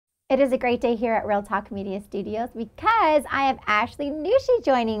It is a great day here at Real Talk Media Studios because I have Ashley Nushi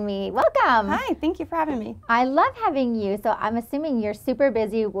joining me. Welcome. Hi, thank you for having me. I love having you. So I'm assuming you're super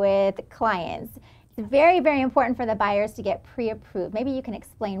busy with clients. It's very, very important for the buyers to get pre-approved. Maybe you can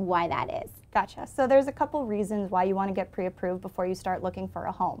explain why that is. Gotcha. So there's a couple reasons why you want to get pre-approved before you start looking for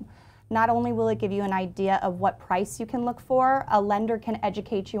a home. Not only will it give you an idea of what price you can look for, a lender can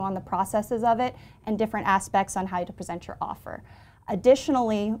educate you on the processes of it and different aspects on how to present your offer.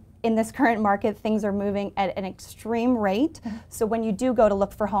 Additionally, in this current market, things are moving at an extreme rate. So when you do go to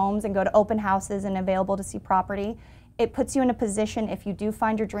look for homes and go to open houses and available to see property, it puts you in a position, if you do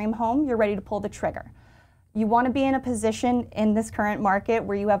find your dream home, you're ready to pull the trigger. You want to be in a position in this current market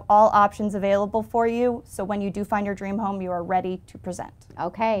where you have all options available for you, so when you do find your dream home, you are ready to present.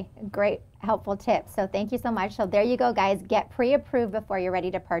 Okay, great, helpful tips. So thank you so much. So there you go, guys. Get pre-approved before you're ready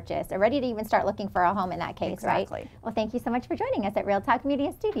to purchase, or ready to even start looking for a home in that case, Exactly. right? Well, thank you so much for joining us at Real Talk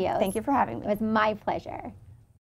Media Studios. Thank you for having me. It was my pleasure.